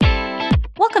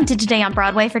Welcome to Today on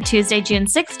Broadway for Tuesday, June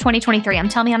 6th, 2023. I'm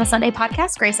Tell Me on a Sunday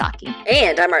podcast, Grace Aki.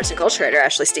 And I'm arts and culture editor,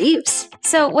 Ashley Steves.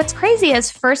 So what's crazy is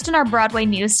first in our Broadway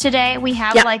news today, we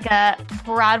have like a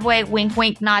Broadway wink,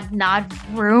 wink, nod, nod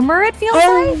rumor, it feels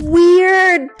like. A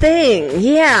weird thing,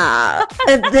 yeah.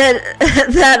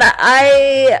 that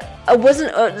I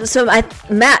wasn't,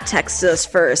 Matt texted us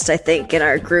first, I think, in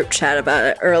our group chat about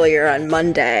it earlier on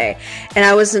Monday, and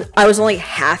I was only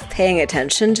half paying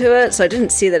attention to it, so I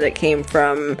didn't see that it came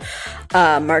from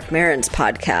Mark Maron's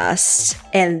podcast,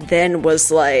 and then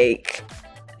was like,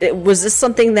 was this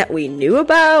something that we knew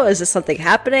about? Is this something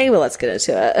happening? Well, let's get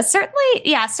into it.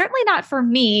 Certainly not for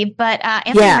me, but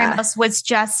Anthony Ramos was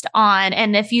just on,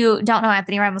 and if you don't know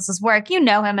Anthony Ramos's work, you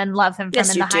know him and love him from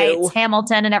In the Heights,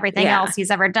 Hamilton, and everything else he's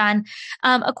ever done.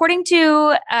 According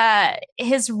to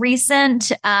his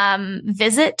recent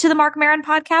visit to the Mark Maron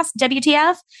podcast,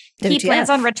 WTF, he plans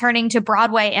on returning to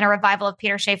Broadway in a revival of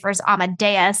Peter Shaffer's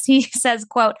Amadeus. He says,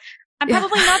 quote, "I'm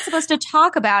probably not supposed to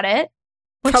talk about it,"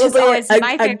 which is always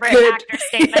my favorite actor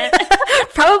statement.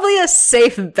 Probably a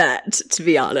safe bet, to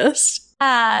be honest.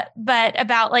 But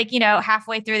about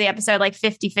halfway through the episode,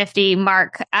 50-50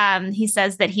 mark, he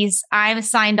says that I'm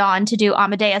signed on to do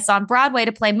Amadeus on Broadway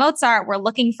to play Mozart. We're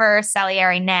looking for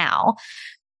Salieri now.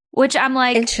 Which I'm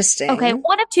like, interesting. Okay,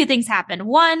 one of two things happened.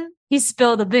 One, he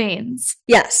spilled the beans.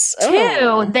 Yes.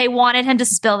 Two, they wanted him to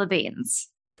spill the beans.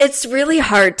 It's really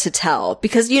hard to tell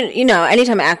because, you know,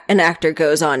 anytime an actor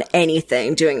goes on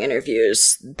anything doing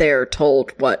interviews, they're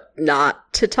told what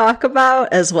not to talk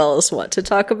about as well as what to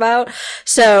talk about.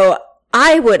 So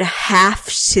I would have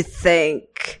to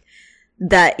think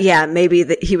that, maybe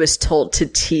that he was told to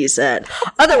tease it.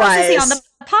 Otherwise,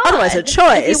 a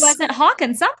choice. He wasn't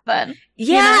hawking something.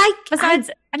 Yeah.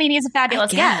 Besides, he's a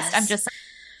fabulous guest. I'm just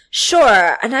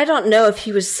sure. And I don't know if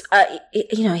he was,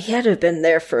 he had to have been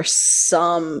there for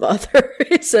some other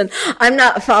reason. I'm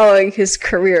not following his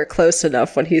career close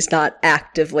enough when he's not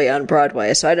actively on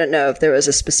Broadway. So I don't know if there was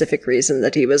a specific reason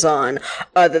that he was on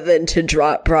other than to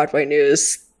drop Broadway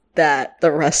news that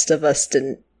the rest of us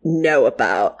didn't know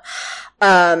about.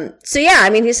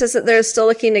 He says that they're still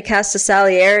looking to cast a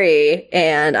Salieri,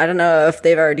 and I don't know if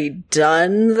they've already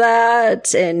done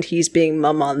that, and he's being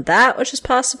mum on that, which is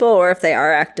possible, or if they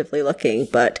are actively looking,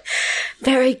 but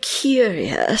very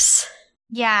curious.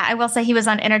 Yeah, I will say he was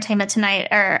on Entertainment Tonight,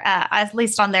 or at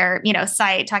least on their,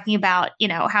 site, talking about,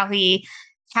 how he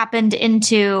happened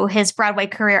into his Broadway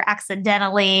career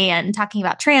accidentally and talking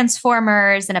about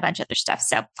Transformers and a bunch of other stuff.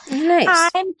 So nice.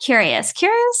 I'm curiouser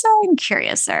and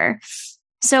curiouser.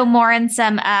 So more in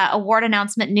some award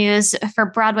announcement news for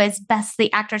Broadway's Best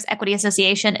the Actors Equity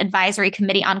Association Advisory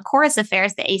Committee on Chorus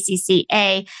Affairs, the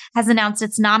ACCA, has announced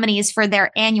its nominees for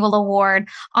their annual award,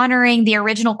 honoring the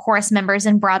original chorus members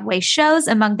in Broadway shows.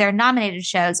 Among their nominated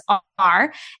shows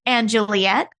are &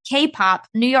 Juliet, K-Pop,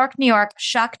 New York, New York,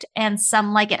 Shucked, and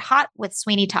Some Like It Hot with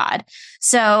Sweeney Todd.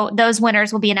 So those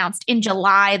winners will be announced in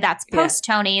July. That's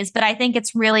post-Tonys, but I think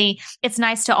it's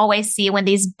nice to always see when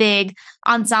these big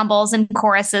ensembles and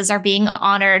choruses are being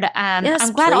honored.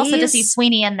 I'm glad also to see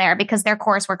Sweeney in there because their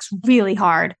chorus works really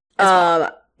hard.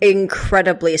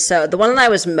 Incredibly so. The one that I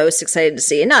was most excited to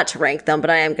see, and not to rank them, but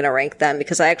I am going to rank them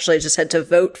because I actually just had to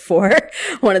vote for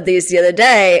one of these the other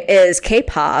day, is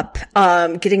K-pop.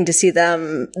 Getting to see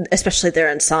them, especially their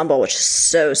ensemble, which is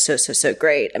so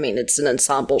great. It's an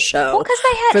ensemble show. Well, because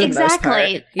they had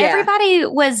exactly everybody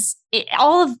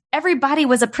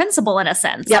was a principal in a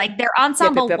sense. Yep. Like their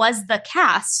ensemble was the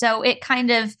cast, so it kind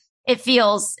of it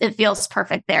feels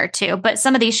perfect there too. But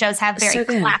some of these shows have very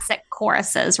classic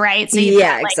choruses, right? So you've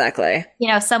got, exactly.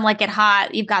 Some Like It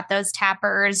Hot. You've got those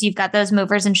tappers. You've got those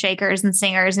movers and shakers and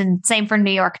singers. And same for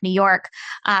New York, New York.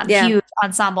 Huge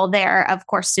ensemble there. Of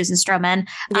course, Susan Stroman.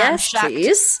 Yes, Shucked,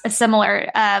 please. a similar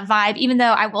vibe. Even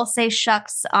though I will say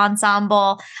Shuck's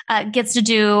ensemble gets to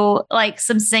do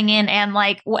some singing and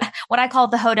what I call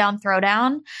the hoedown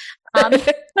throwdown.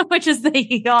 Which is the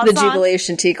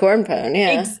Jubilation Tea Corn Pone,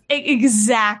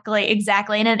 exactly.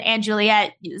 And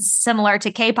Juliet, similar to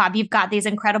K-pop, you've got these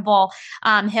incredible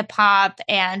hip hop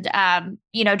and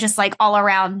just all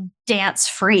around dance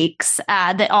freaks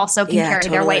that also can carry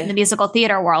their weight in the musical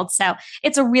theater world. So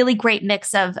it's a really great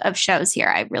mix of shows here.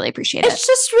 I really appreciate it. It's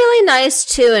just really nice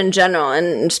too in general.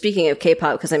 And speaking of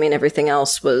K-pop, because everything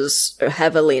else was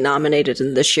heavily nominated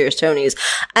in this year's Tonys.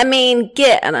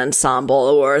 Get an ensemble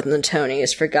award in the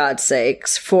Tonys for God's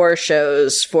sakes, for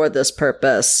shows for this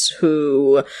purpose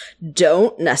who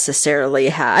don't necessarily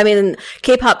have, I mean,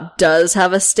 K-pop does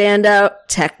have a standout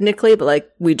technically, but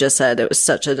like we just said, it was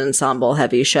such an ensemble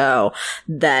heavy show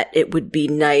that it would be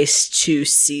nice to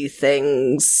see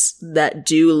things that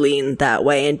do lean that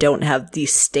way and don't have the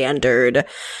standard,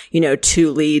 2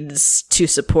 leads, 2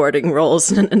 supporting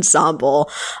roles in an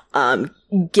ensemble,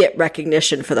 get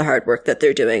recognition for the hard work that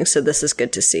they're doing. So this is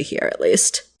good to see here, at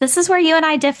least. This is where you and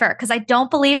I differ, because I don't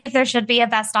believe there should be a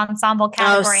best ensemble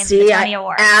category in the Tony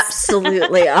Awards.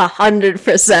 Absolutely,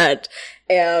 100%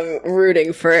 am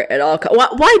rooting for it at all.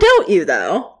 Why don't you,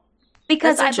 though?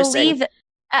 Because I believe...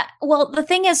 well, the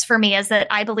thing is for me is that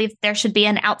I believe there should be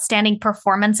an outstanding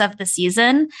performance of the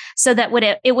season, so that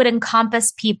it would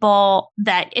encompass people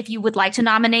that if you would like to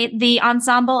nominate the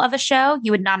ensemble of a show,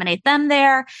 you would nominate them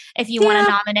there. If you want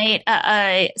to nominate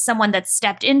someone that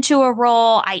stepped into a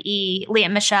role, i.e. Leah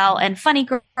Michelle and Funny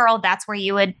Girl, that's where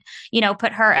you would,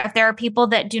 put her. If there are people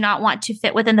that do not want to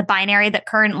fit within the binary that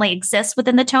currently exists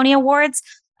within the Tony Awards,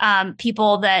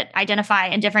 people that identify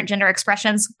in different gender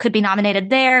expressions could be nominated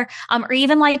there, or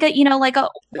even like a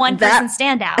one person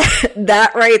standout.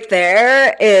 That right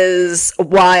there is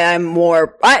why I'm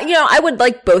more, I would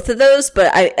like both of those,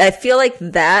 but I feel like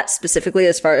that specifically,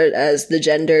 as far as the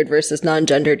gendered versus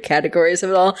non-gendered categories of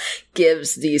it all,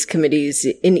 gives these committees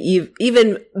an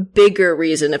even bigger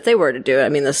reason, if they were to do it, I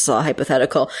mean, this is all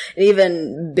hypothetical, an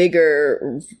even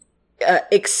bigger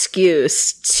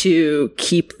excuse to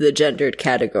keep the gendered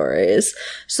categories.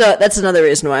 So that's another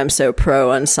reason why I'm so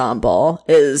pro ensemble,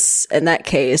 is in that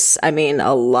case, I mean,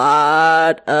 a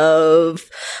lot of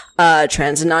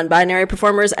trans and non-binary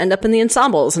performers end up in the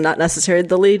ensembles and not necessarily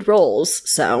the lead roles.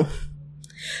 So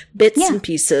bits and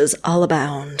pieces all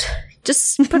abound.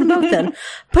 Just put them both in.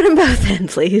 Put them both in,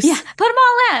 please. Yeah, put them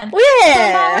all in.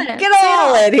 Yeah, get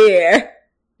all in here.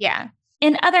 Yeah.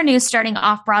 In other news, starting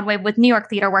off Broadway with New York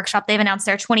Theater Workshop, they've announced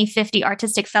their 2050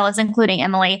 artistic fellows, including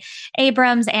Emily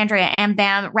Abrams, Andrea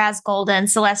Ambam, Raz Golden,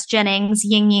 Celeste Jennings,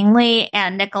 Ying Lee,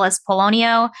 and Nicholas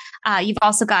Polonio. You've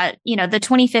also got, the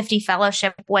 2050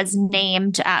 fellowship was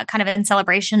named kind of in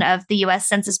celebration of the U.S.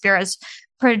 Census Bureau's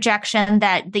projection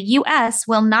that the U.S.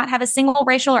 will not have a single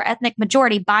racial or ethnic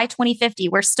majority by 2050.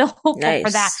 We're still hopeful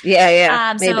for that.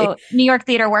 Yeah. So New York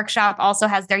Theater Workshop also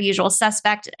has their usual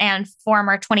suspect and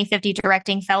former 2050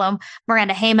 directing fellow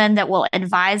Miranda Heyman that will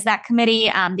advise that committee.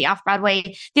 The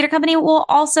Off-Broadway Theater Company will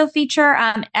also feature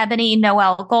Ebony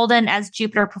Noel Golden as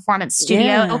Jupiter Performance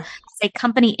Studio, a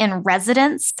company in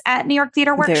residence at New York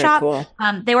Theater Workshop. Very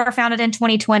cool. They were founded in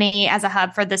 2020 as a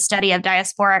hub for the study of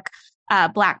diasporic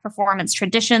Black performance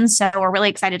traditions. So we're really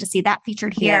excited to see that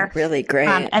featured here. Yeah, really great.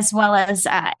 As well as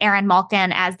Aaron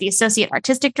Malkin as the Associate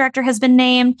Artistic Director has been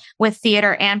named with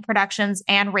Theater and Productions,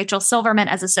 and Rachel Silverman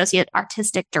as Associate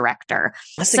Artistic Director.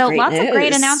 So lots of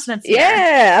great announcements here.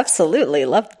 Yeah, absolutely.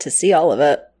 Love to see all of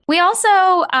it. We also,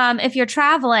 if you're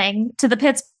traveling to the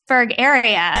Pittsburgh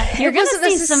area, you're going to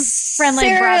see some friendly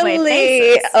Broadway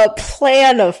faces. A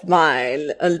plan of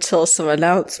mine until some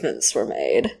announcements were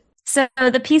made. So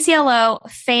the PCLO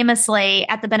famously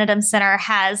at the Benedum Center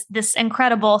has this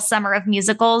incredible summer of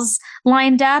musicals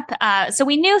lined up. So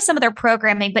we knew some of their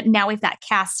programming, but now we've got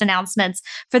cast announcements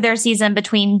for their season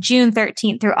between June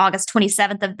 13th through August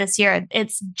 27th of this year.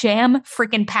 It's jam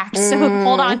freaking packed. So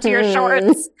hold on to your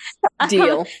shorts.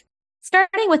 Deal.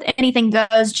 Starting with Anything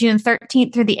Goes, June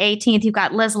 13th through the 18th, you've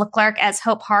got Liz Leclerc as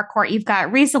Hope Harcourt. You've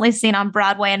got recently seen on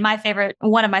Broadway and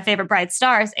one of my favorite bright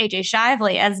stars, AJ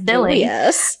Shively as Billy. Oh,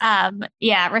 yes.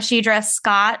 Rashidra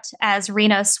Scott as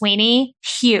Reno Sweeney.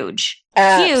 Huge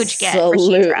get.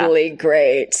 Absolutely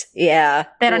great. Yeah.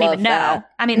 They don't even know. That.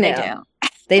 I mean, they do.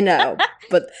 They know,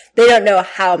 but they don't know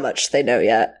how much they know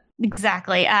yet.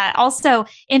 Exactly. Also,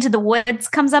 Into the Woods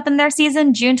comes up in their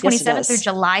season, June 27th through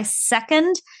July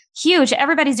 2nd. Huge.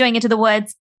 Everybody's doing Into the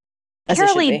Woods.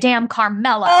 Purely damn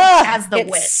Carmela as the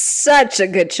witch. Such a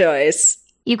good choice.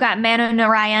 You've got Manu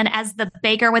Narayan as the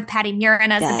baker with Patty Murin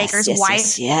as the baker's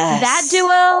wife. Yes. That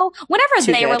duo,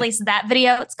 whenever they release that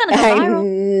video, it's going to go viral.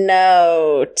 I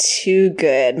know. Too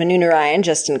good. Manu Narayan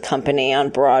just in Company on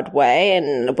Broadway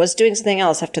and was doing something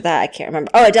else after that. I can't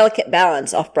remember. Oh, A Delicate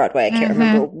Balance off Broadway. I can't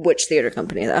remember which theater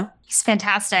company, though. He's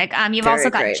fantastic. You've also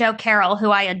got Joe Carroll, who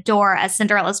I adore as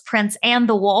Cinderella's Prince and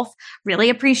the Wolf. Really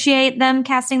appreciate them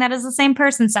casting that as the same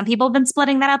person. Some people have been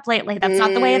splitting that up lately. That's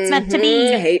not the way it's meant to be.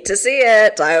 Hate to see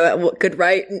it. I could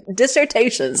write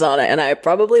dissertations on it, and I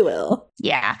probably will.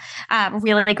 Yeah.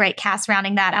 Really great cast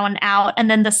rounding that one out.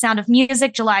 And then The Sound of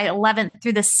Music, July 11th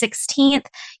through the 16th.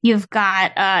 You've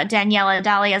got Daniela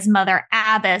Dali as Mother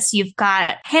Abbess. You've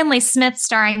got Hanley Smith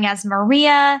starring as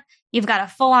Maria. You've got a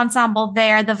full ensemble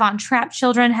there. The Von Trapp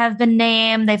children have been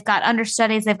named. They've got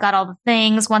understudies. They've got all the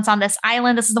things. Once on This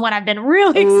Island. This is the one I've been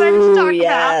really excited to talk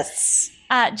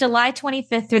about. July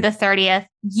 25th through the 30th,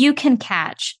 you can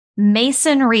catch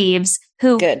Mason Reeves,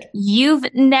 who if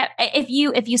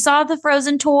you saw the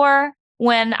Frozen tour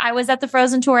when I was at the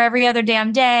Frozen tour every other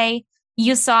damn day,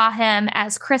 you saw him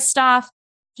as Kristoff.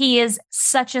 He is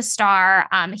such a star.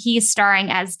 He's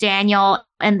starring as Daniel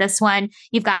in this one.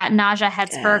 You've got Naja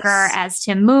Hetzberger as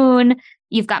Tim Moon.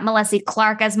 You've got Melissa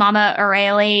Clark as Mama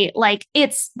O'Reilly. Like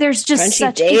there's just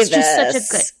such a good.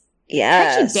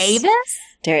 Yes. Frenchie Davis?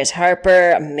 Darius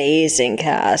Harper, amazing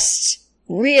cast.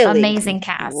 Really amazing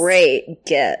cast. Great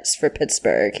gets for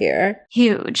Pittsburgh here.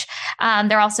 Huge.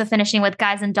 They're also finishing with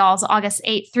Guys and Dolls August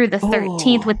 8th through the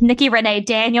 13th with Nikki Renee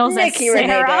Daniels as Sarah.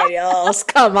 Renee Daniels.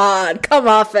 Come on. Come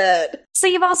off it. So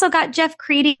you've also got Jeff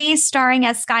Creedy starring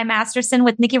as Sky Masterson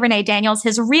with Nikki Renee Daniels,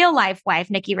 his real life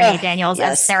wife, Nikki Renee Daniels,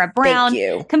 as Sarah Brown,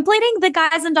 completing the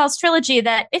Guys and Dolls trilogy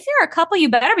that if you're a couple, you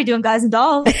better be doing Guys and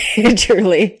Dolls.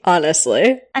 Truly,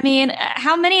 honestly. I mean,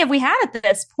 how many have we had at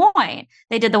this point?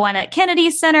 They did the one at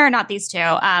Kennedy Center, not these two,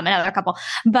 another couple,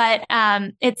 but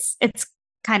it's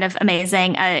kind of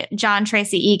amazing. John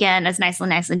Tracy Egan as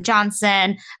Nicely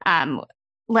Johnson,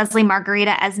 Leslie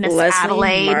Margarita as Miss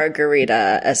Adelaide. Leslie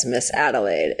Margarita as Miss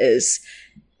Adelaide is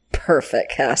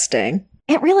perfect casting.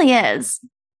 It really is.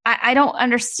 I don't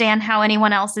understand how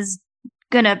anyone else is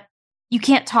you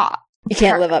can't talk. You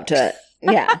can't live up to it.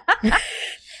 Yeah.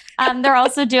 They're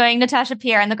also doing Natasha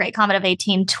Pierre and the Great Comet of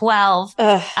 1812.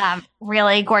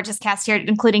 Really gorgeous cast here,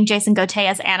 including Jason Gauthier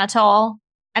as Anatole.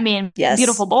 I mean,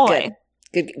 beautiful boy.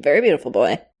 Good. Very beautiful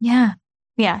boy. Yeah.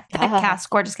 Cast,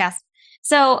 gorgeous cast.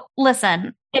 So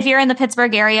listen, if you're in the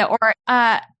Pittsburgh area, or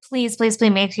please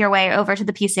make your way over to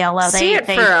the PCLO.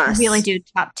 They really do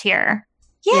top tier.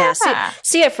 Yeah.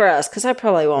 See it for us, because I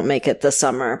probably won't make it this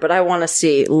summer, but I want to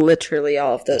see literally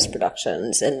all of those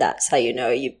productions, and that's how you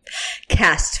know you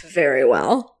cast very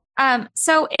well.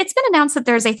 So it's been announced that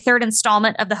there's a third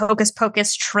installment of the Hocus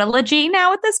Pocus trilogy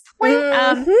now at this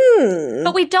point.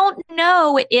 But we don't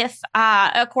know if,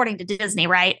 according to Disney,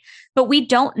 right? But we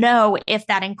don't know if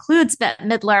that includes Bette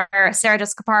Midler, Sarah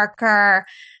Jessica Parker.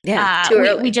 Yeah, too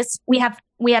early.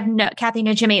 We have no Kathy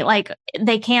Najimy. Like,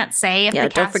 they can't say if the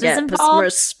cast is involved. Put some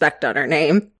respect on her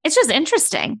name. It's just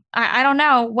interesting. I don't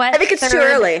know what. I think it's too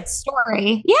early.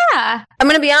 Story. Yeah. I'm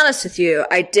going to be honest with you.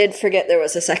 I did forget there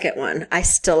was a second one. I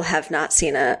still have not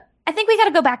seen it. I think we got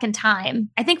to go back in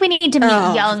time. I think we need to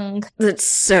meet young. That's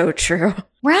so true.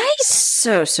 Right?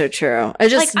 So true. I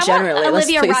just generally, let's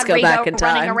please Rodrigo go back in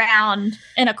time. Running around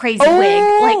in a crazy wig.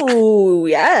 Oh,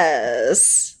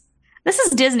 yes. This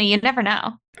is Disney. You never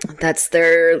know. That's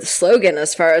their slogan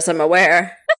as far as I'm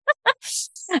aware.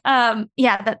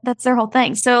 That's their whole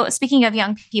thing. So speaking of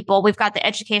young people, we've got the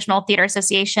Educational Theater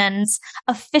Association's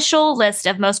official list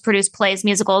of most produced plays,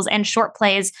 musicals, and short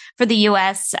plays for the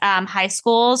U.S. High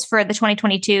schools for the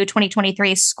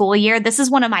 2022-2023 school year. This is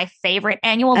one of my favorite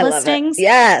annual listings.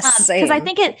 Yes. Because I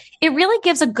think it really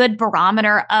gives a good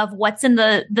barometer of what's in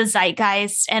the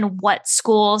zeitgeist and what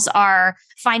schools are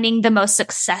finding the most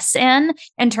success in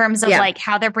terms of like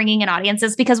how they're bringing in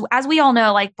audiences. Because as we all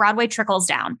know, like Broadway trickles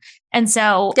down. And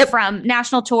so from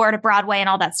national tour to Broadway and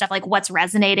all that stuff, like what's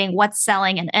resonating, what's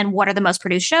selling, and what are the most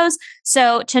produced shows.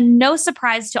 So to no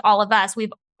surprise to all of us,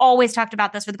 we've always talked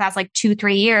about this for the past like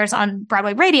 2-3 years on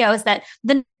Broadway radio, is that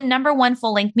the number one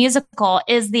full-length musical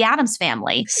is The Addams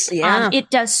Family. Yeah. It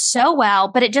does so well,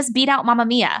 but it just beat out Mamma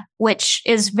Mia, which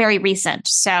is very recent.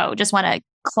 So just want to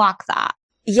clock that.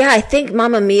 Yeah, I think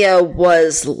Mamma Mia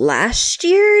was last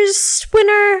year's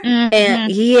winner. Mm-hmm.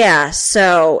 And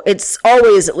so it's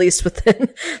always at least within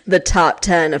the top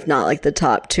 10, if not like the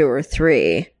top 2 or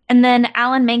 3. And then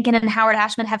Alan Menken and Howard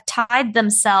Ashman have tied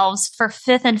themselves for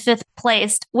 5th and 5th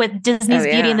place with Disney's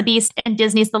Beauty and the Beast and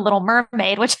Disney's The Little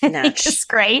Mermaid, which I think is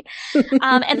great.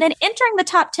 And then entering the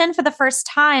top 10 for the first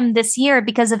time this year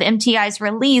because of MTI's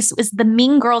release was the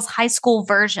Mean Girls high school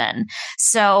version.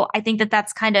 So I think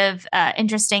that's kind of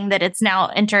interesting that it's now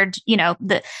entered,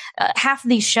 the half of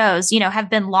these shows, have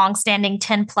been longstanding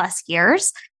 10 plus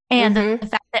years. And the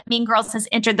fact that Mean Girls has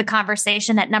entered the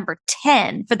conversation at number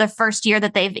 10 for the first year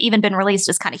that they've even been released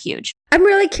is kind of huge. I'm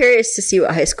really curious to see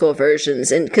what high school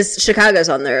versions, and because Chicago's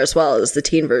on there as well as the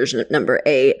teen version at number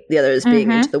 8. The other is being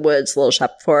Into the Woods, Little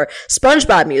Shop of Horrors,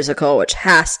 SpongeBob musical, which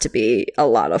has to be a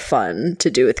lot of fun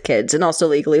to do with kids, and also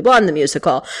Legally Blonde the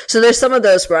musical. So there's some of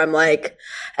those where I'm like,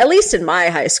 at least in my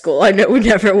high school, I know we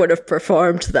never would have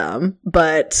performed them,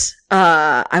 but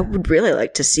I would really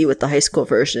like to see what the high school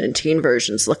version and teen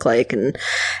versions look like and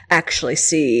actually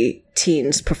see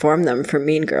teens perform them for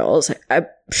Mean Girls. I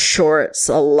shorts,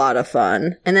 a lot of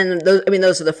fun. And then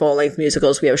those are the full-length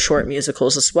musicals. We have short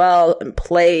musicals as well, and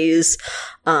plays.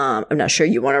 I'm not sure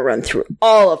you want to run through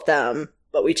all of them,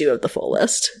 but we do have the full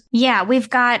list. Yeah, we've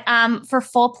got, for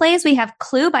full plays, we have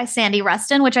Clue by Sandy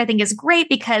Rustin, which I think is great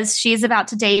because she's about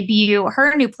to debut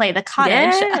her new play, The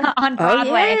Cottage, on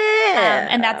Broadway. Oh, yeah.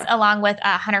 And that's along with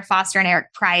Hunter Foster and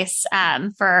Eric Price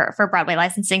for Broadway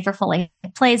licensing for full-length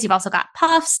plays. You've also got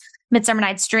Puffs, Midsummer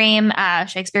Night's Dream,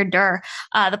 Shakespeare Dur,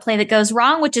 The Play That Goes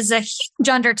Wrong, which is a huge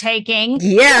undertaking.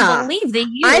 Yeah. I can't believe the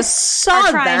youth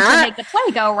are trying to make the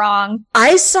play go wrong.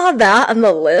 I saw that on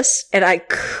the list, and I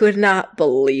could not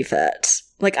believe it.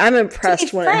 Like, I'm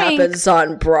impressed when it happens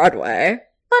on Broadway.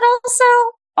 But also,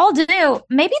 I'll do.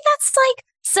 Maybe that's like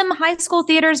some high school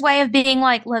theater's way of being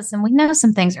like, listen, we know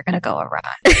some things are going to go awry.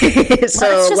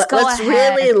 So let's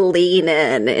really lean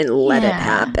in and let it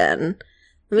happen.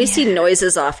 Let me see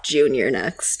Noises Off Junior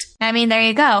next. I mean, there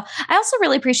you go. I also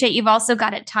really appreciate you've also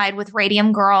got it tied with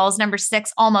Radium Girls, number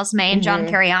 6, Almost Maine, John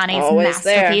Cariani's always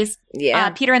masterpiece. Yeah.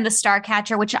 Peter and the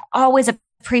Starcatcher, which I always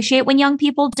appreciate when young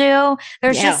people do.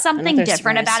 There's just something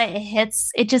different about it.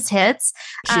 It just hits.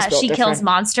 She Kills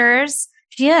Monsters.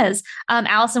 She is.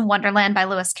 Alice in Wonderland by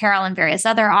Lewis Carroll and various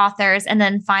other authors. And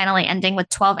then finally ending with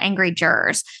 12 Angry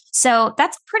Jurors. So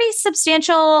that's a pretty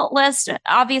substantial list.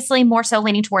 Obviously more so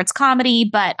leaning towards comedy,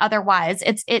 but otherwise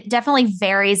it definitely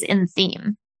varies in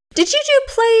theme. Did you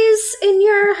do plays in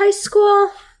your high school?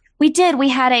 We did. We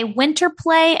had a winter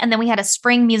play and then we had a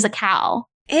spring musicale.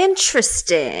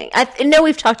 Interesting. I know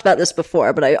we've talked about this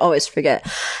before, but I always forget.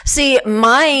 See,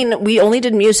 mine, we only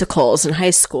did musicals in high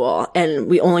school, and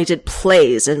we only did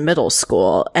plays in middle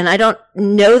school. And I don't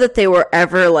know that they were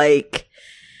ever like,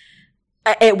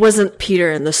 it wasn't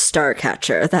Peter and the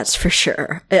Starcatcher, that's for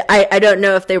sure. I don't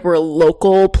know if they were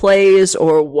local plays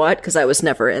or what, because I was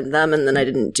never in them, and then I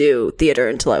didn't do theater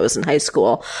until I was in high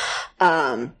school.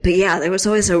 But yeah, there was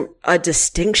always a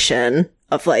distinction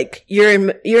of like, you're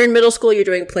in middle school, you're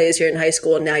doing plays, you're in high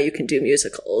school, and now you can do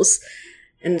musicals.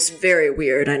 And it's very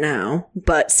weird, I know.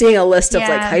 But seeing a list of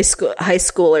like high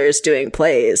schoolers doing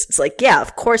plays, it's like, yeah,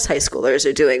 of course high schoolers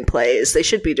are doing plays. They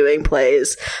should be doing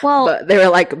plays. Well, but they were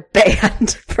like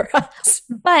banned for us.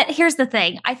 But here's the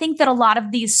thing. I think that a lot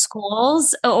of these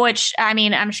schools, which I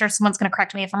mean, I'm sure someone's going to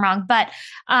correct me if I'm wrong, but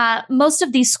most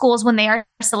of these schools, when they are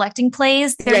selecting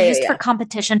plays, they're used for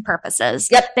competition purposes.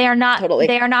 Yep. They are not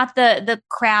the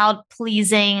crowd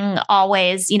pleasing,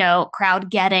 always,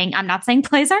 crowd getting. I'm not saying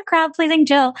plays aren't crowd pleasing,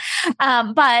 Jill.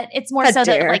 But it's more that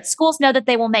like schools know that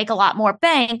they will make a lot more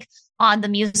bank on the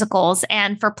musicals,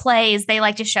 and for plays, they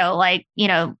like to show like,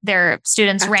 their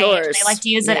students' range. They like to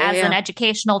use it as an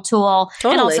educational tool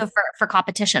and also for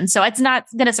competition. So it's not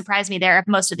going to surprise me there if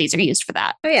most of these are used for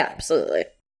that. Oh yeah, absolutely.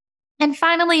 And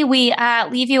finally, we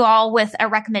leave you all with a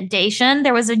recommendation.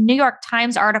 There was a New York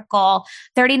Times article,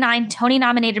 39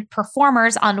 Tony-nominated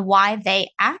performers on why they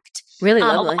act. Really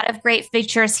lovely. A lot of great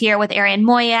features here with Arian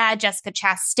Moya, Jessica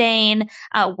Chastain,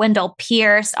 Wendell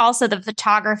Pierce. Also, the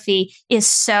photography is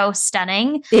so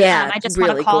stunning. Yeah, I just really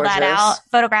want to call gorgeous. that out.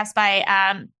 Photographs by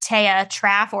Thea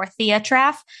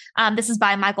Traff. This is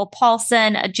by Michael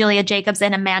Paulson, Julia Jacobs,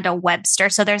 and Amanda Webster.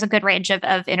 So there's a good range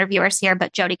of interviewers here,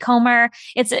 but Jodie Comer.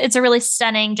 It's a really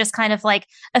stunning, just kind of like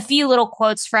a few little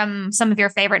quotes from some of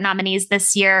your favorite nominees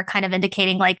this year, kind of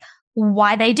indicating like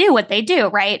why they do what they do,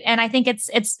 right? And I think it's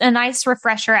a nice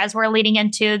refresher as we're leading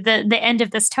into the end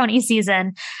of this Tony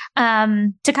season,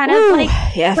 to kind of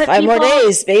 5 more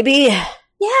days, baby.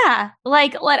 Yeah.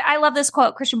 I love this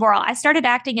quote, Christian Borle. I started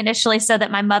acting initially so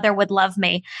that my mother would love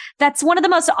me. That's one of the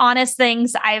most honest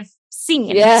things I've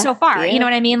seen so far. Yeah. You know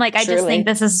what I mean? Like, I Truly. just think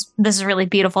this is really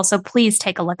beautiful. So please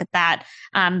take a look at that.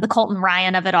 The Colton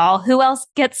Ryan of it all. Who else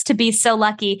gets to be so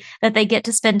lucky that they get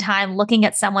to spend time looking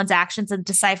at someone's actions and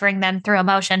deciphering them through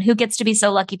emotion? Who gets to be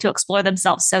so lucky to explore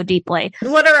themselves so deeply?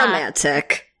 What a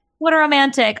romantic. What a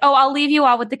romantic. Oh, I'll leave you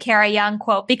all with the Cara Young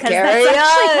quote because Cara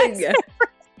that's Young.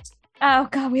 Oh,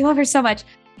 God, we love her so much.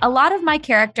 A lot of my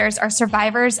characters are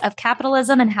survivors of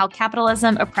capitalism and how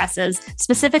capitalism oppresses,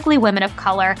 specifically women of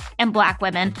color and Black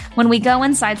women. When we go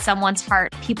inside someone's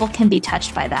heart, people can be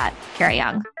touched by that. Cara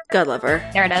Young. God love her.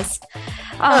 There it is.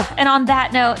 And on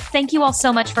that note, thank you all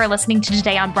so much for listening to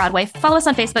Today on Broadway. Follow us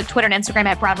on Facebook, Twitter, and Instagram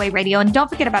at Broadway Radio. And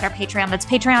don't forget about our Patreon. That's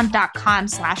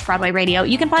patreon.com/Broadway Radio.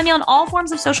 You can find me on all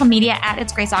forms of social media at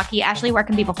It's Grace Aki. Ashley, where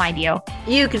can people find you?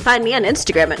 You can find me on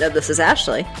Instagram at No This Is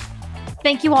Ashley.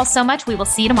 Thank you all so much. We will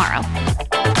see you tomorrow.